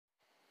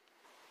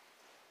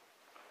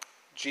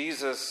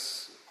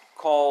Jesus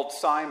called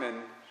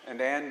Simon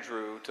and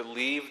Andrew to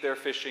leave their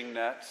fishing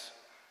nets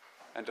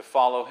and to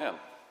follow him.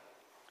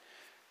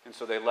 And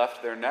so they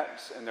left their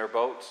nets and their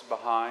boats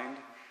behind,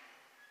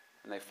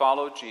 and they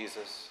followed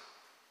Jesus,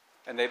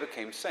 and they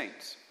became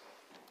saints.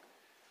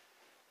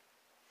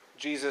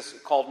 Jesus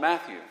called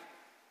Matthew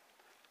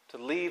to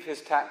leave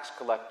his tax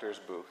collector's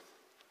booth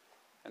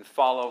and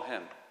follow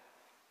him.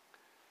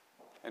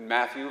 And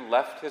Matthew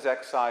left his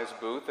excise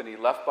booth, and he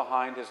left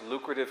behind his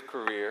lucrative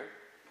career,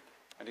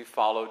 and he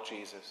followed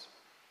Jesus.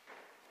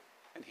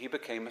 And he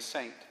became a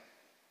saint.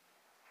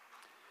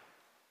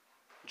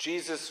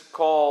 Jesus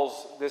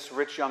calls this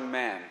rich young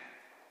man,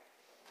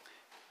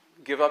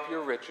 give up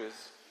your riches,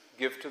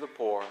 give to the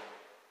poor,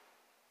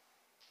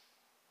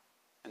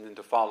 and then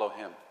to follow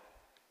him.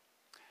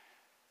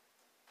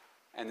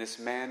 And this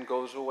man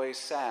goes away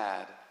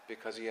sad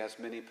because he has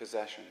many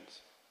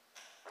possessions.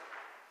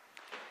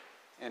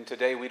 And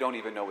today we don't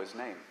even know his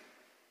name.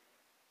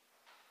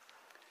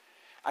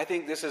 I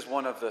think this is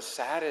one of the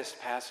saddest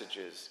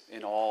passages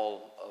in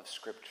all of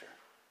Scripture.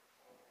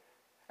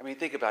 I mean,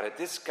 think about it.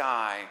 This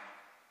guy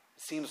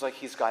seems like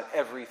he's got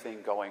everything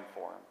going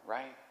for him,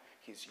 right?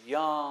 He's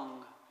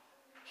young,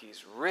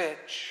 he's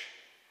rich,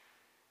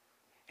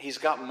 he's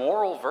got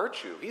moral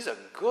virtue. He's a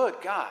good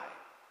guy.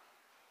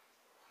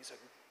 He's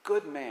a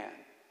good man.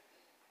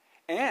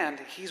 And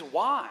he's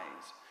wise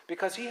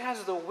because he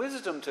has the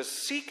wisdom to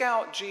seek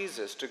out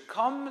Jesus, to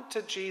come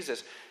to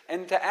Jesus,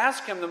 and to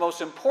ask him the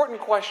most important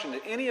question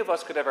that any of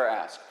us could ever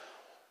ask.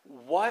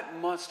 What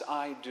must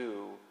I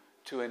do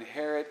to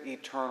inherit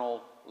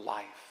eternal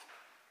life?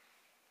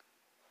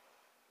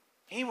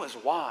 He was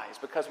wise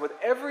because with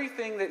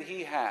everything that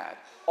he had,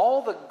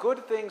 all the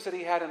good things that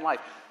he had in life,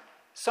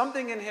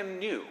 something in him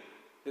knew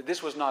that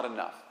this was not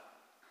enough.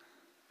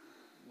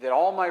 That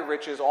all my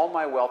riches, all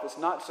my wealth is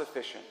not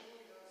sufficient.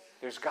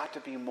 There's got to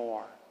be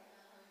more.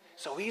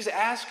 So he's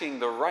asking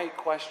the right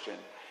question.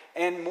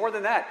 And more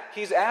than that,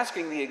 he's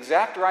asking the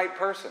exact right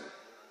person.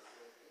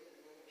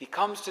 He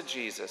comes to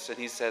Jesus and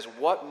he says,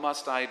 what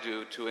must I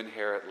do to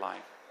inherit life?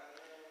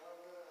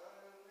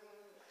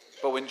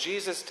 But when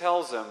Jesus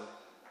tells him,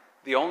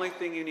 the only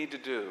thing you need to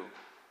do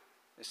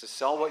is to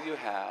sell what you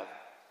have,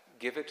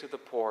 give it to the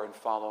poor, and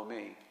follow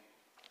me,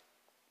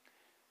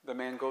 the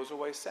man goes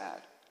away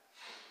sad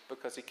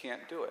because he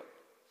can't do it.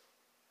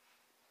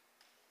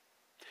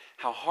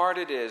 How hard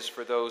it is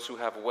for those who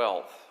have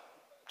wealth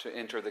to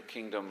enter the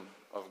kingdom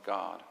of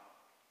God.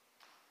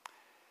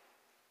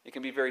 It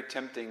can be very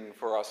tempting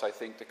for us, I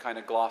think, to kind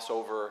of gloss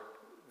over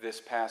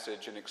this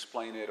passage and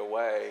explain it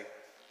away,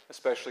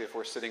 especially if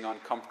we're sitting on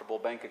comfortable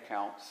bank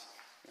accounts.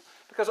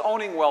 Because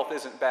owning wealth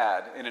isn't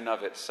bad in and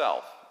of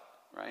itself,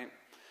 right?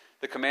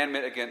 The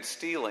commandment against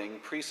stealing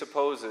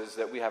presupposes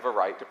that we have a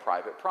right to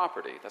private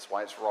property. That's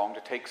why it's wrong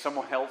to take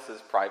someone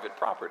else's private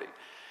property.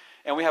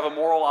 And we have a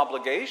moral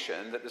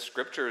obligation that the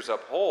Scriptures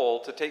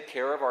uphold to take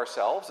care of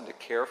ourselves and to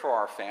care for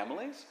our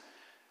families.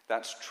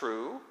 That's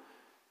true.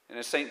 And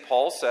as St.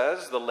 Paul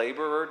says, the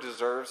laborer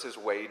deserves his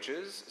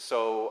wages,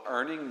 so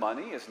earning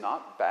money is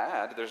not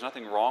bad. There's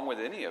nothing wrong with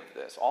any of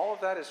this. All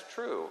of that is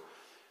true.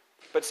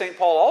 But St.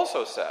 Paul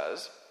also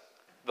says,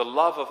 the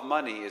love of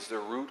money is the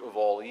root of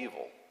all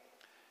evil.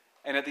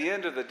 And at the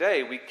end of the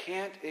day, we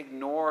can't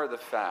ignore the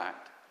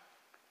fact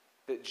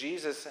that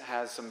Jesus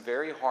has some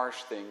very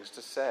harsh things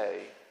to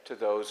say to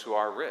those who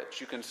are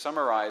rich. You can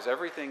summarize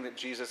everything that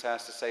Jesus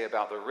has to say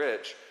about the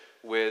rich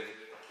with,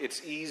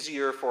 it's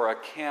easier for a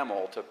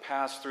camel to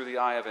pass through the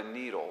eye of a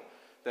needle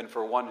than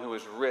for one who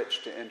is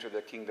rich to enter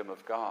the kingdom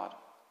of God.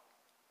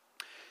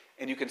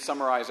 And you can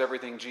summarize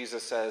everything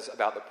Jesus says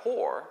about the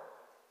poor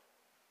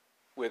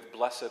with,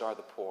 blessed are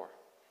the poor.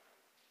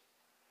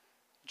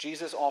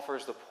 Jesus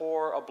offers the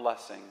poor a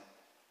blessing,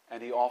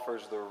 and he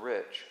offers the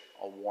rich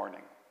a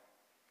warning.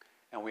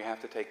 And we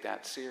have to take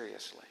that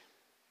seriously.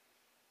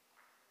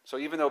 So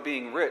even though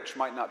being rich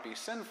might not be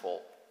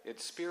sinful,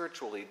 it's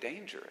spiritually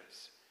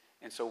dangerous.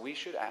 And so we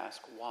should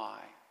ask why.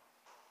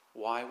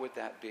 Why would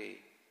that be?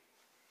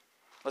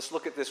 Let's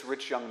look at this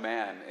rich young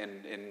man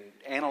and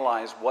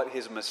analyze what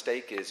his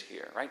mistake is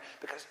here, right?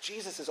 Because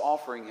Jesus is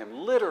offering him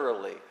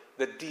literally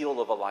the deal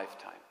of a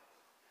lifetime.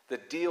 The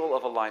deal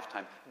of a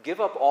lifetime. Give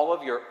up all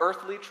of your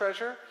earthly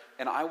treasure,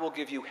 and I will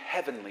give you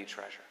heavenly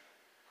treasure.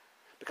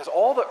 Because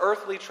all the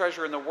earthly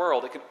treasure in the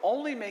world, it can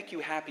only make you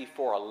happy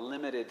for a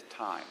limited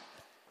time.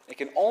 It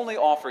can only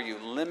offer you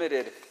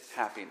limited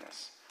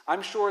happiness.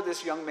 I'm sure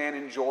this young man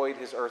enjoyed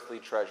his earthly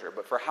treasure,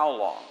 but for how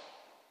long?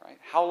 Right?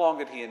 How long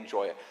did he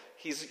enjoy it?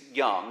 He's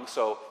young,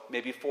 so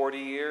maybe 40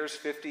 years,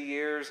 50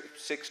 years,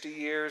 60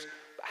 years.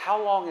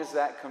 How long is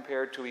that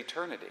compared to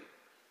eternity?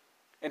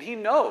 And he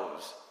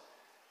knows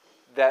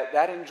that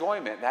that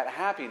enjoyment, that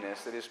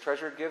happiness that his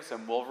treasure gives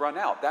him will run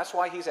out. That's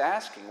why he's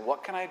asking,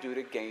 what can I do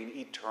to gain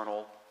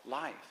eternal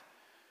life?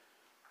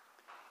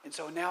 And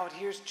so now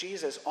here's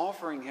Jesus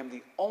offering him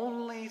the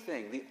only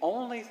thing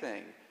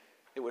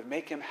that would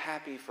make him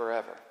happy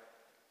forever.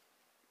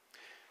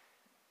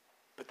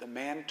 But the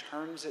man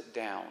turns it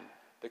down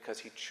because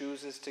he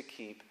chooses to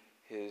keep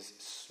his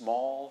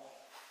small,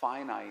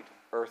 finite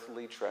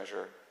earthly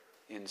treasure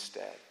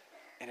instead.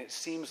 And it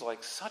seems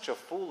like such a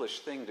foolish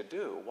thing to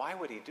do. Why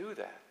would he do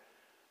that?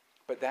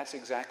 But that's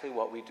exactly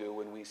what we do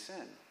when we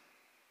sin.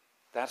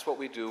 That's what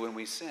we do when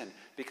we sin.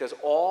 Because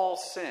all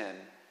sin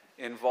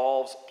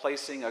involves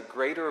placing a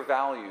greater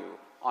value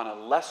on a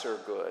lesser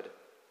good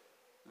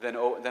than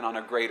on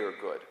a greater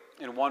good,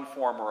 in one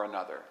form or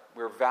another.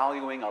 We're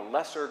valuing a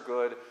lesser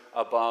good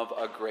above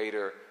a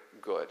greater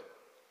good.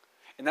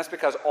 And that's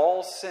because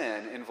all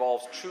sin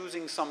involves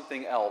choosing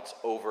something else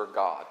over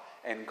God.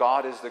 And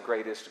God is the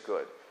greatest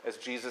good. As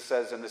Jesus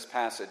says in this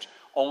passage,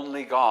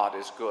 only God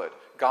is good.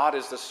 God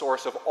is the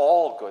source of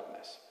all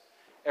goodness.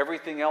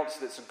 Everything else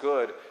that's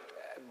good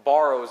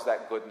borrows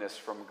that goodness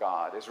from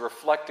God, is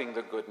reflecting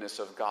the goodness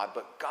of God.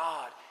 But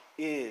God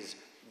is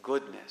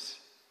goodness.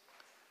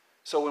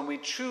 So when we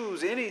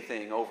choose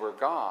anything over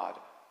God,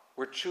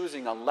 we're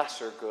choosing a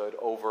lesser good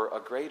over a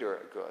greater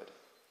good.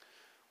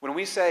 When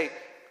we say,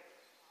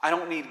 I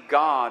don't need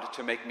God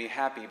to make me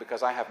happy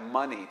because I have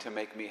money to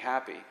make me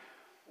happy,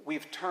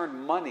 we've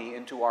turned money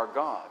into our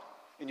God.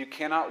 And you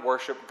cannot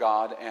worship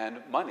God and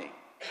money.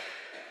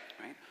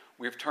 Right?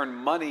 We've turned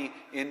money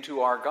into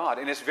our God.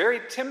 And it's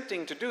very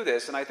tempting to do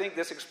this, and I think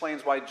this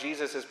explains why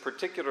Jesus is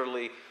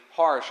particularly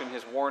harsh in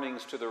his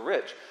warnings to the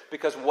rich.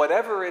 Because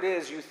whatever it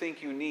is you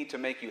think you need to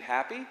make you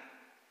happy,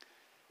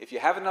 if you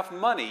have enough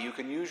money, you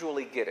can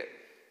usually get it.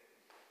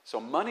 So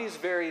money's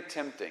very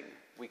tempting.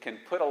 We can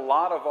put a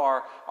lot of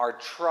our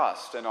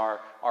trust and our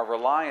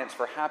reliance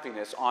for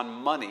happiness on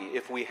money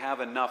if we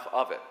have enough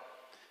of it.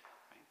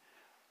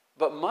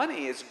 But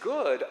money is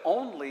good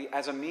only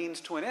as a means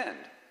to an end.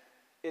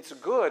 It's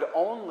good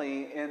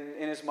only in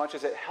as much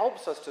as it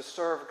helps us to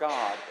serve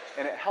God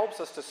and it helps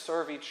us to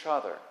serve each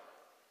other.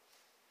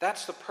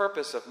 That's the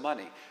purpose of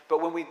money.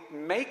 But when we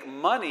make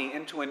money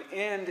into an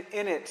end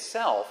in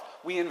itself,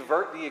 we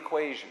invert the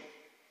equation.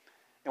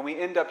 And we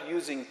end up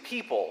using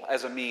people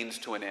as a means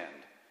to an end.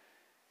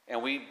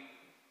 And we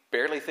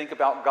barely think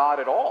about God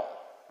at all,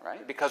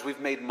 right? Because we've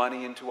made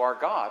money into our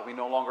God. We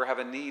no longer have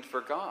a need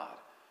for God.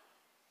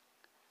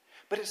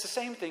 But it's the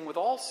same thing with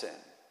all sin.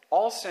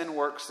 All sin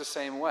works the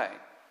same way.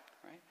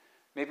 Right?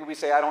 Maybe we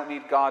say, I don't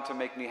need God to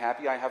make me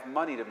happy. I have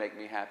money to make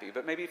me happy.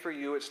 But maybe for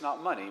you, it's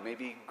not money.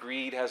 Maybe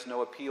greed has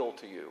no appeal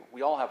to you.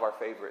 We all have our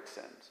favorite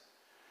sins.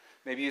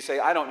 Maybe you say,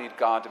 I don't need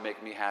God to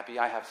make me happy.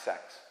 I have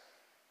sex.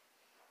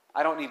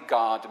 I don't need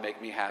God to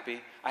make me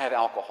happy. I have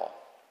alcohol.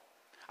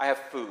 I have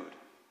food.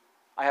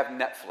 I have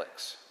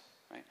Netflix.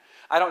 Right?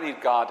 I don't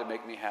need God to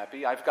make me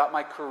happy. I've got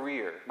my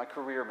career. My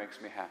career makes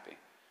me happy.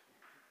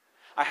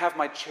 I have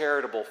my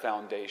charitable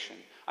foundation.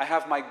 I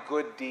have my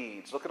good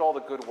deeds. Look at all the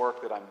good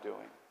work that I'm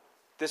doing.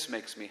 This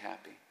makes me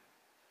happy.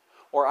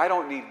 Or I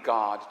don't need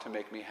God to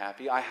make me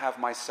happy. I have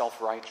my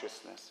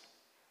self-righteousness.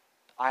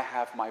 I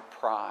have my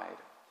pride.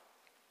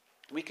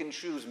 We can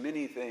choose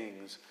many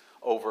things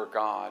over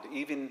God,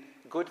 even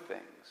good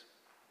things.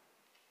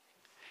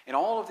 And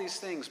all of these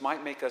things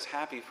might make us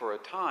happy for a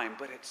time,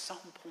 but at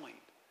some point,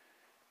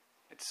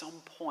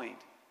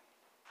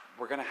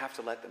 we're going to have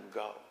to let them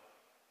go.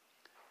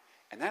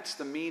 And that's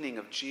the meaning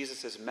of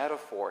Jesus'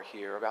 metaphor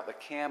here about the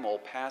camel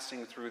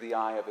passing through the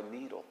eye of a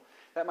needle.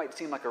 That might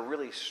seem like a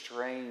really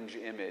strange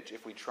image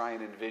if we try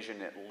and envision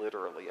it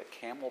literally. A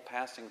camel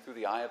passing through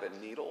the eye of a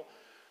needle?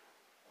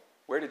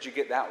 Where did you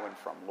get that one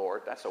from,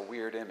 Lord? That's a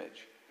weird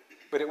image.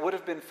 But it would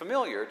have been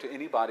familiar to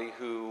anybody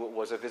who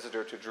was a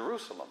visitor to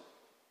Jerusalem.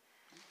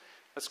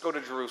 Let's go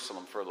to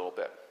Jerusalem for a little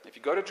bit. If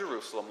you go to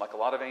Jerusalem, like a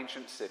lot of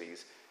ancient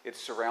cities,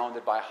 it's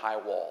surrounded by high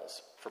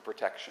walls for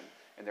protection.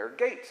 And there are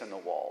gates in the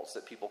walls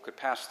that people could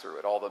pass through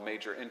at all the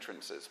major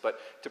entrances. But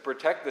to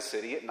protect the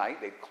city at night,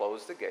 they'd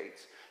close the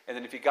gates. And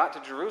then if you got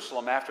to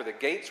Jerusalem after the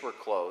gates were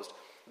closed,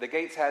 the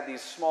gates had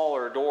these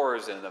smaller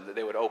doors in them that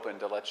they would open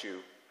to let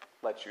you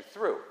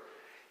through.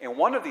 And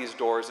one of these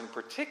doors in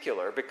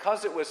particular,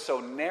 because it was so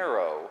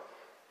narrow,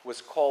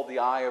 was called the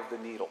Eye of the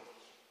Needle.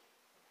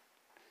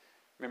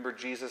 Remember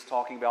Jesus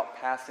talking about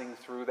passing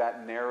through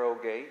that narrow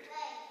gate?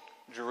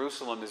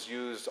 Jerusalem is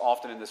used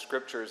often in the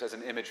scriptures as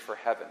an image for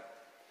heaven.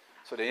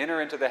 So to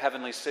enter into the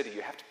heavenly city,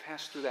 you have to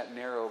pass through that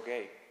narrow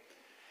gate.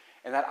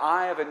 And that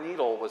eye of a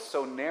needle was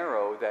so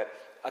narrow that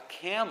a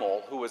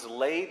camel who was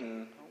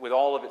laden with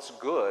all of its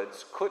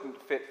goods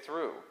couldn't fit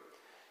through.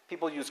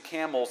 People use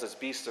camels as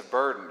beasts of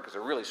burden because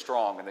they're really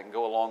strong and they can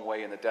go a long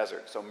way in the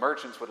desert. So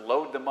merchants would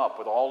load them up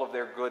with all of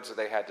their goods that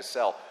they had to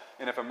sell.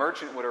 And if a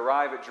merchant would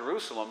arrive at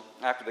Jerusalem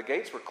after the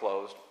gates were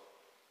closed,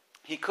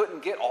 he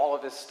couldn't get all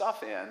of his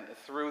stuff in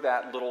through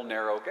that little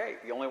narrow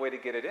gate. The only way to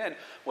get it in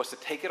was to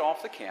take it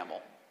off the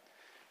camel,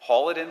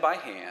 haul it in by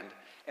hand,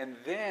 and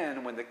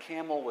then when the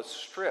camel was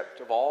stripped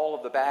of all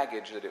of the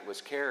baggage that it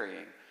was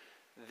carrying,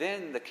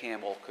 then the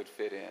camel could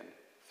fit in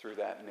through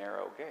that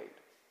narrow gate.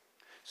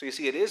 So you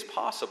see, it is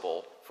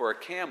possible for a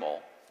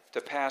camel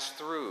to pass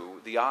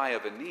through the eye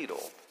of a needle,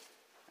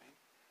 right,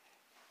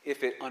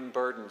 if it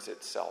unburdens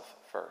itself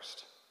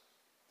first.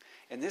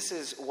 And this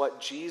is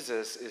what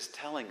Jesus is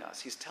telling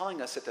us. He's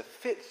telling us that to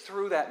fit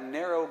through that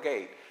narrow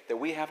gate, that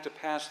we have to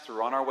pass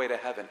through on our way to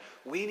heaven,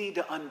 we need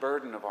to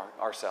unburden of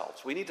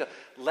ourselves. We need to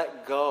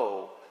let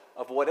go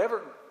of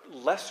whatever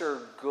lesser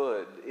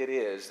good it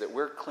is that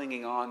we're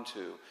clinging on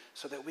to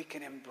so that we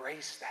can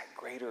embrace that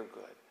greater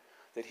good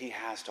that he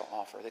has to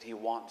offer, that he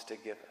wants to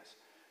give us.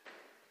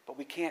 But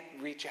we can't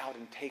reach out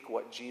and take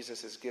what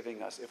Jesus is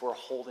giving us if we're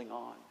holding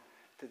on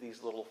to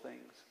these little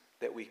things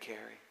that we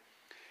carry.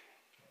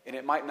 And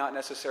it might not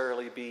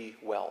necessarily be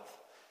wealth.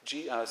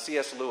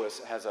 C.S. Lewis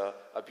has a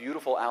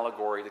beautiful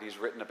allegory that he's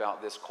written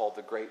about this called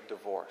The Great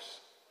Divorce.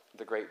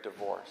 The Great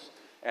Divorce.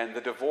 And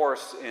the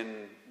divorce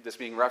in this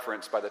being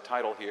referenced by the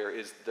title here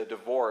is the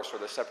divorce or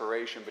the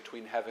separation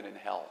between heaven and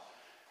hell.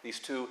 These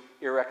two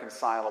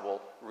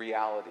irreconcilable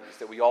realities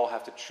that we all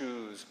have to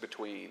choose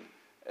between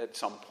at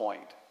some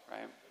point,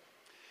 right?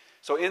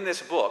 So in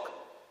this book,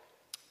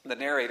 the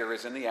narrator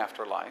is in the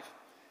afterlife,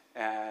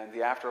 and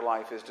the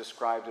afterlife is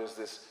described as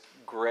this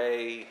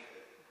gray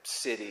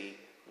city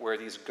where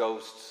these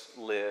ghosts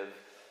live,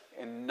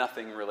 and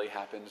nothing really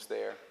happens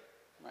there,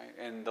 right?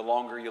 And the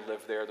longer you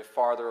live there, the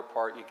farther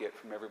apart you get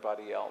from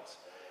everybody else,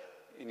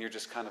 and you're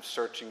just kind of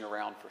searching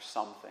around for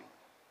something.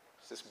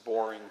 It's this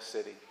boring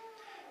city.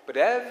 But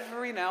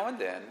every now and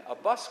then, a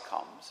bus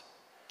comes,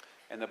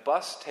 and the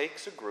bus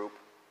takes a group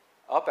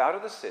up out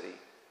of the city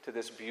to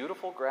this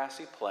beautiful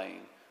grassy plain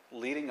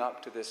leading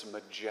up to this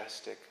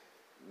majestic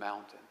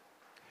mountain.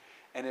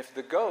 And if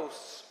the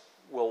ghosts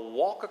will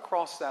walk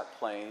across that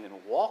plain and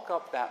walk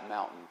up that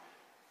mountain,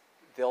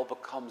 they'll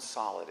become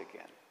solid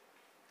again.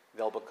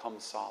 They'll become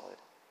solid.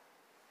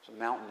 So the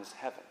mountain is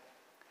heaven.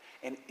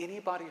 And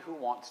anybody who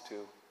wants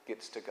to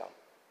gets to go.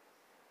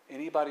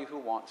 Anybody who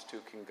wants to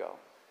can go.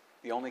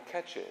 The only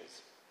catch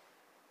is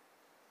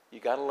you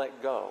got to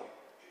let go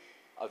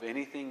of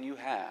anything you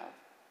have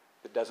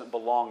that doesn't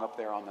belong up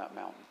there on that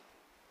mountain.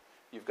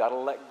 You've got to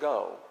let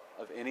go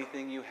of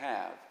anything you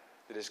have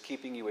that is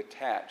keeping you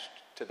attached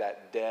to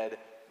that dead,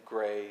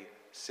 gray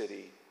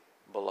city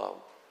below.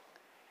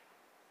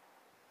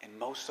 And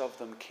most of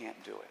them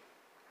can't do it.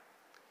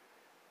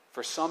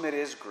 For some it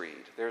is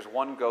greed. There's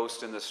one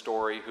ghost in the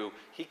story who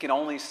he can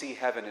only see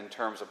heaven in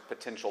terms of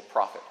potential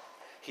profit.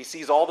 He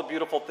sees all the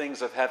beautiful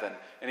things of heaven,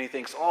 and he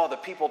thinks, oh, the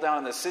people down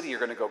in the city are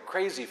going to go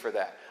crazy for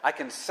that. I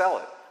can sell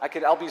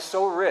it. I'll be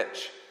so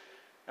rich.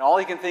 And all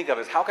he can think of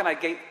is, how can I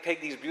take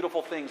these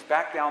beautiful things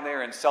back down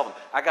there and sell them?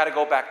 I got to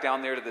go back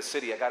down there to the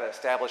city. I got to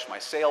establish my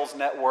sales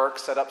network,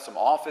 set up some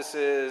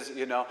offices,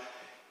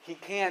 He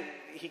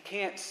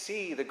can't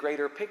see the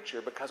greater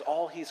picture because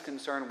all he's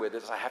concerned with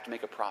is, I have to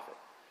make a profit.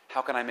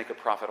 How can I make a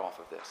profit off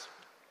of this?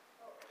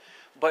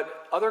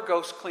 But other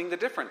ghosts cling to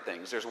different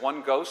things. There's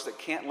one ghost that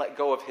can't let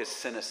go of his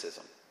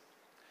cynicism.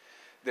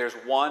 There's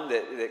one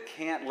that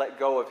can't let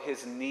go of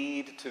his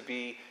need to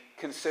be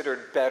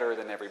considered better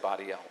than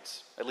everybody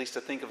else, at least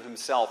to think of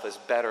himself as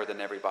better than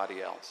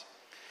everybody else.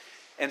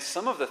 And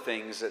some of the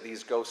things that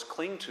these ghosts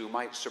cling to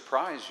might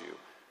surprise you.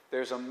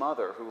 There's a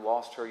mother who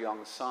lost her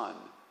young son,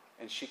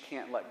 and she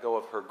can't let go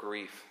of her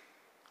grief.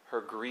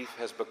 Her grief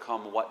has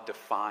become what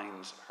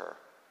defines her.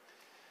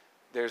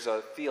 There's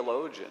a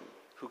theologian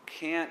who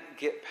can't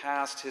get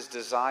past his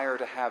desire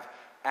to have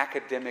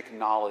academic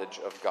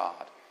knowledge of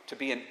God, to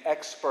be an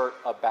expert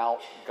about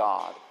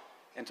God.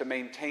 And to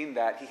maintain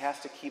that, he has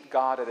to keep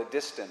God at a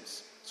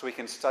distance so he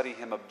can study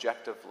him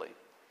objectively.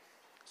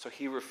 So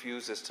he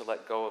refuses to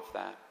let go of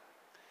that.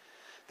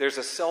 There's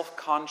a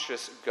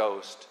self-conscious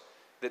ghost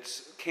that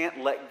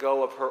can't let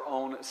go of her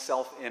own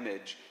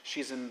self-image.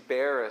 She's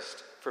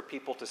embarrassed for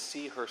people to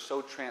see her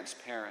so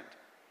transparent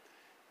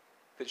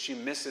that she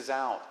misses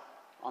out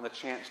on the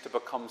chance to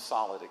become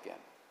solid again.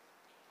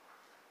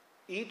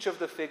 Each of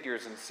the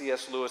figures in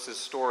C.S. Lewis's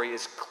story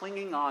is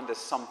clinging on to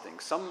something,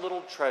 some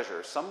little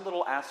treasure, some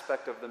little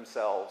aspect of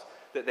themselves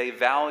that they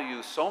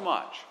value so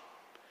much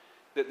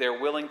that they're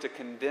willing to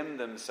condemn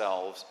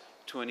themselves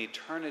to an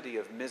eternity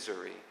of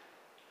misery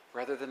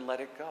rather than let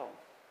it go.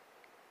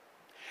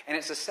 And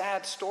it's a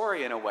sad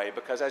story in a way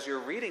because as you're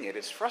reading it,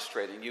 it's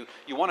frustrating.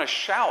 You want to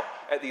shout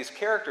at these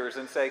characters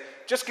and say,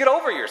 just get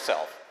over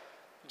yourself.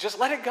 Just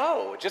let it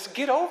go. Just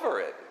get over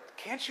it.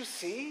 Can't you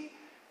see?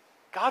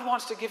 God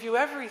wants to give you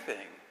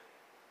everything.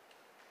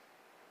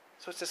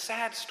 So it's a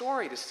sad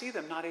story to see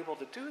them not able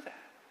to do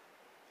that.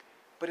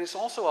 But it's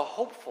also a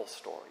hopeful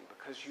story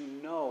because you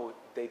know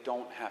they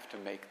don't have to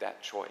make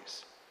that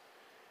choice.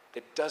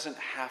 It doesn't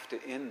have to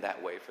end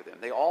that way for them.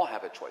 They all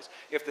have a choice.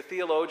 If the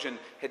theologian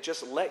had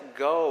just let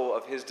go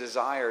of his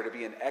desire to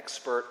be an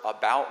expert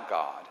about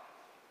God,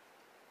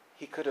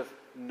 he could have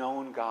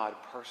known God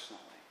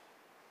personally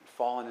and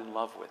fallen in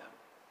love with him.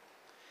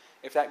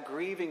 If that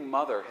grieving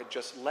mother had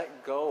just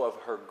let go of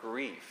her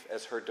grief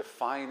as her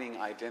defining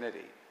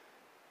identity,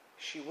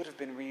 she would have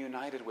been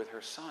reunited with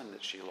her son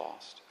that she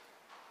lost.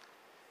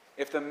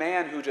 If the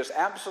man who just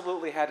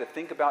absolutely had to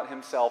think about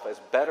himself as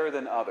better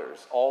than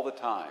others all the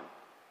time,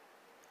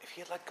 if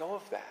he had let go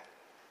of that,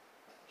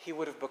 he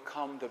would have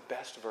become the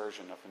best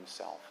version of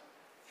himself,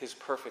 his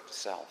perfect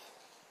self.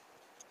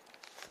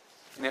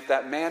 And if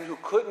that man who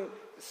couldn't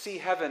see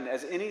heaven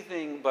as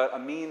anything but a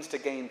means to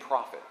gain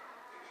profit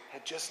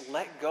had just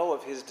let go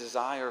of his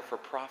desire for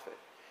profit,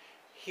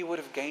 he would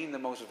have gained the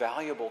most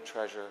valuable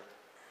treasure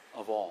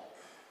of all.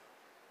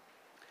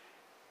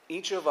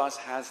 Each of us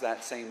has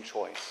that same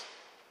choice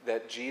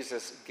that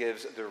Jesus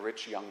gives the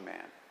rich young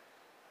man.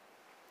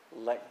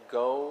 Let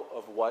go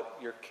of what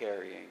you're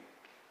carrying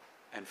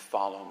and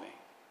follow me.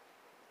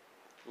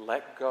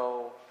 Let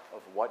go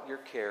of what you're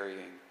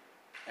carrying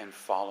and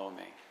follow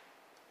me.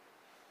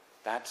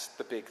 That's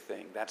the big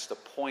thing. That's the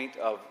point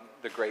of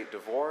the great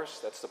divorce.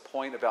 That's the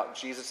point about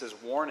Jesus'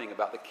 warning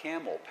about the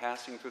camel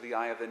passing through the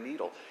eye of the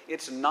needle.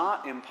 It's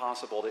not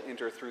impossible to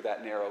enter through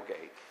that narrow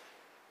gate.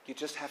 You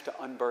just have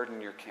to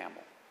unburden your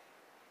camel.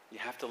 You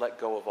have to let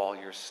go of all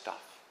your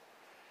stuff.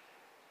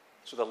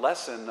 So the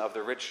lesson of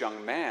the rich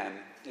young man,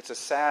 it's a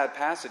sad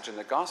passage in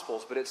the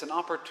Gospels, but it's an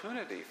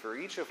opportunity for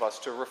each of us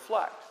to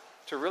reflect,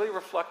 to really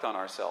reflect on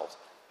ourselves.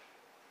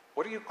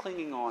 What are you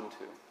clinging on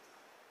to?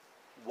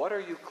 What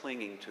are you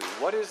clinging to?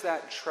 What is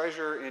that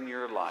treasure in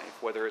your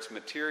life, whether it's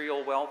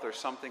material wealth or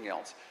something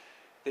else,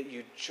 that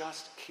you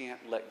just can't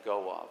let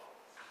go of?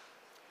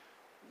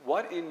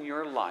 What in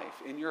your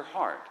life, in your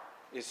heart,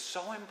 is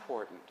so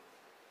important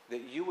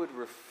that you would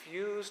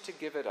refuse to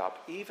give it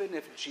up, even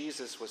if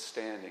Jesus was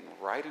standing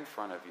right in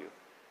front of you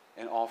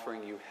and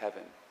offering you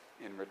heaven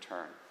in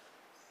return?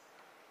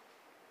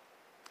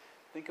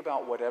 Think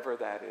about whatever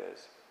that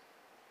is.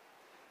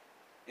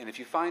 And if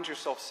you find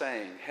yourself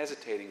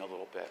hesitating a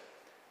little bit,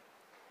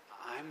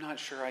 I'm not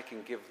sure I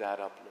can give that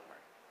up, Lord.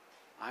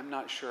 I'm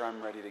not sure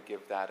I'm ready to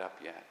give that up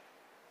yet.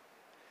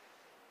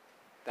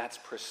 That's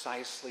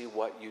precisely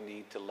what you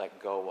need to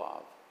let go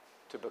of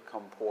to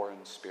become poor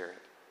in spirit.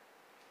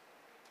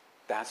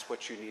 That's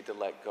what you need to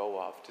let go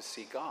of to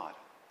see God.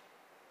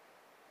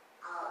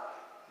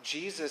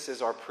 Jesus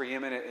is our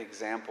preeminent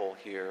example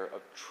here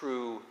of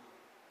true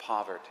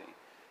poverty,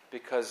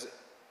 because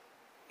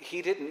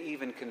he didn't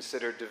even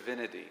consider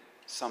divinity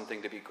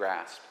something to be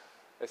grasped,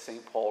 as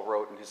St. Paul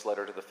wrote in his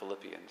letter to the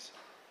Philippians.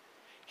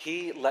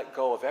 He let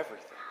go of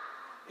everything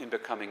in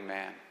becoming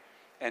man.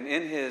 And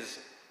in his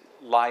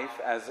life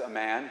as a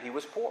man, he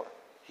was poor.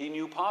 He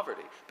knew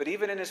poverty. But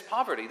even in his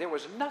poverty, there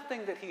was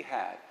nothing that he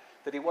had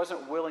that he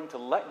wasn't willing to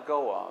let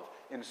go of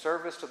in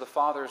service to the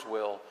Father's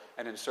will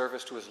and in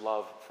service to his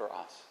love for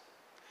us.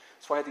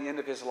 That's why at the end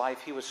of his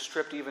life, he was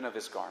stripped even of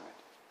his garment.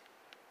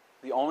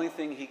 The only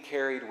thing he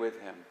carried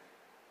with him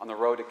on the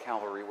road to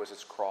Calvary was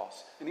his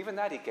cross. And even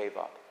that he gave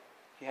up.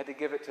 He had to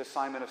give it to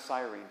Simon of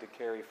Cyrene to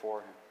carry for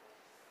him.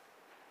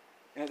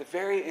 And at the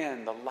very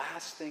end, the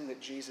last thing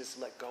that Jesus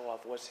let go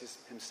of was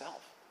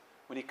himself,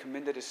 when he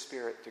commended his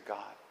spirit to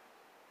God.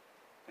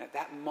 And at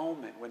that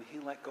moment, when he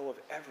let go of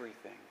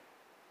everything,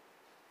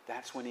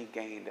 that's when he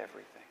gained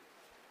everything.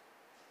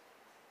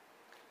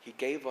 He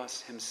gave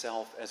us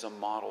himself as a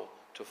model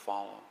to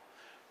follow.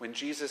 When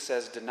Jesus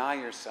says, deny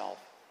yourself,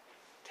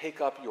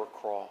 take up your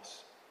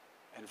cross,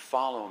 and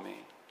follow me,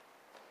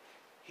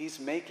 he's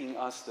making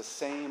us the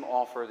same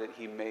offer that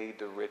he made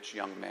the rich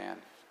young man.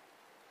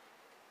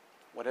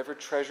 Whatever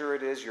treasure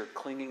it is you're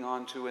clinging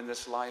on to in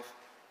this life,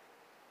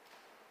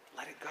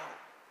 let it go.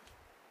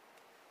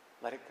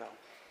 Let it go.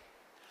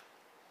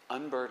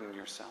 Unburden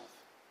yourself.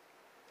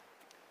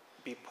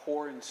 Be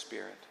poor in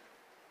spirit,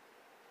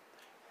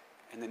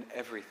 and then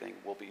everything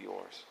will be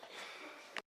yours.